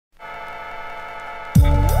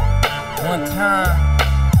one time.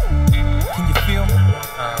 Can you feel me?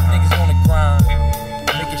 Niggas on the grind,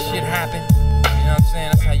 making shit happen. You know what I'm saying?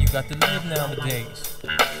 That's how you got to live nowadays.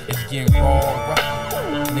 It's getting raw, rough.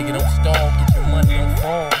 Nigga, don't stall, get your money, don't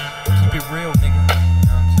fall. Keep it real, nigga. You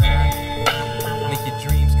know what I'm saying? Make your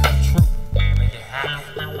dreams come true. Make it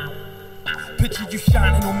happen. Picture you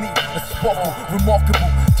shining on me, a sparkle, remarkable.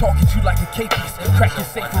 Talking to you like a K-piece, cracking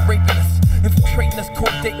safe for raping us. Infiltrating us,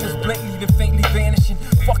 court dating us, blatantly then faintly vanishing.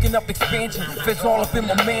 Fucking up expansion, feds all up in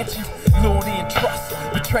my mansion. Loyalty and trust,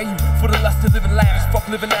 betray you for the lust of living lavish. Fuck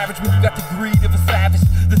living average when you got the greed of a savage.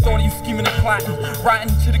 The thought of you scheming and plotting,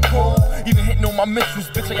 riding to the core. Even hitting on my mistress,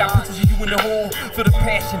 bitch, I got pictures of you in the hole. For the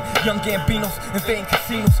passion, young Gambinos, invading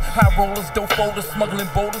casinos. High rollers, dope folders, smuggling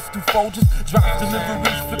boulders through Folgers. Drive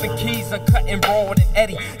deliveries, flipping keys, uncutting raw than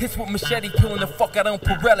Eddie. Hits with machete, killing the fuck out on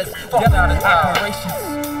Pirellis. Deadly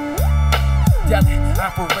operations. Deadly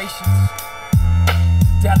operations.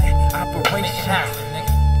 Deadly operations.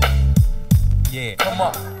 Yeah, come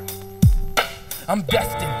on. I'm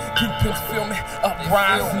destined, kingpins feel me,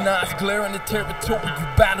 uprise, knives glaring the territory, you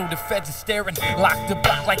battle, the feds are staring, lock the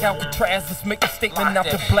block like Alcatraz, let's make a statement out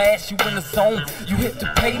the blast, you in the zone, you hit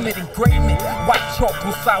the pavement, engravement, white chalk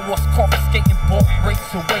on sidewalks, confiscating, bought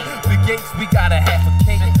rates away, big gates, we got a half a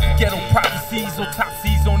cake, ghetto prophecies,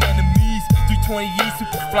 autopsies on enemies, 320 E's,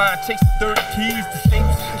 super flying, chase 30 keys,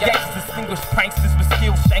 distinguished, distinguished pranksters with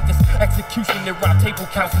skill shankers, execution, their round table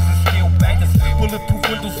counters and skill bankers, bulletproof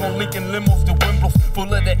windows on Lincoln limos, the Wimbles,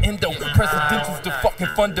 full of the endo, presidentials, the fucking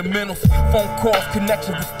fundamentals, phone calls,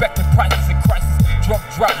 connection, respecting prices and crisis, drug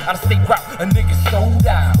drop, out of state route, a nigga sold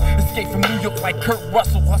out, escape from New York like Kurt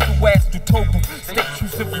Russell, hustle ass through Tobu, state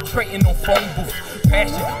troops infiltrating on phone booths,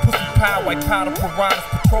 passion, pussy power, white powder, piranhas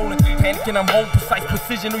patrolling, panicking, I'm home, precise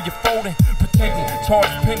precision on your folding, pretending, charge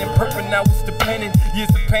pen and purping, now it's dependent, years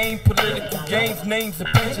of pain, political games, names and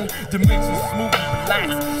pensions, dimensions, smooth and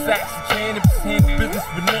relaxed, facts and cannabis, handle business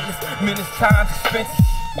relentless, minutes, time, expenses.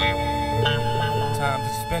 Time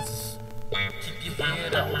expenses. Keep your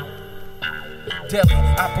head up. Deadly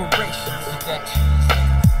operations.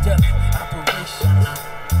 Deadly operations.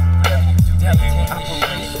 Deadly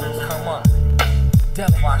operations. Come on.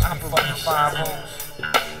 Deadly operations.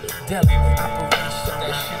 Deadly operations.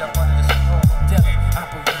 That shit up under the scroll. Deadly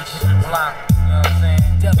operations. Block. You know what I'm saying?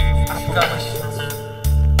 Deadly operations.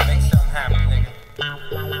 Make something happen, nigga.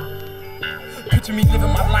 Picture me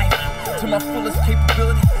living my life to my fullest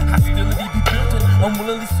capability. Hostility be building,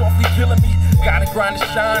 unwillingly, softly killing me. Gotta grind and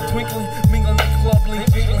shine, twinkling, mingling, clubbling,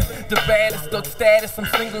 jingling. The baddest, thug status, I'm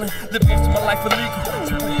singling. Live most of my life illegal.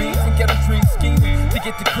 Triple beans and ghetto dreams scheming. To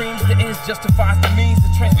get the creams, the ends justifies the means. The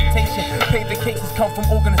transportation, paid vacations come from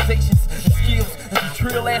organizations and skills. And some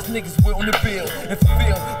trill ass niggas will on the bill and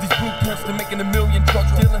fulfill these blueprints to making a million, drug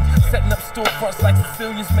dealing, setting up storefronts like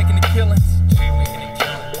Sicilians, making the killings.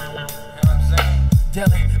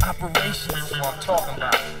 Deadly operations, that's what I'm talking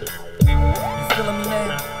about. You feeling me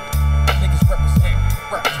now? Niggas represent,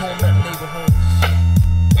 torment neighborhoods, shit.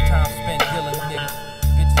 Time spent dealing, nigga.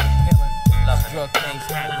 Bitches appealing, love drug things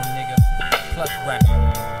happen, nigga. Plus rap.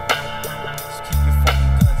 Just keep your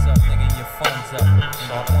fucking guns up, nigga, and your funds up. And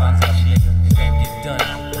your funds up, nigga. It's gonna get done.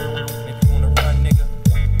 And if you wanna run, nigga,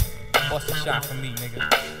 bust a shot for me,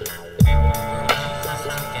 nigga.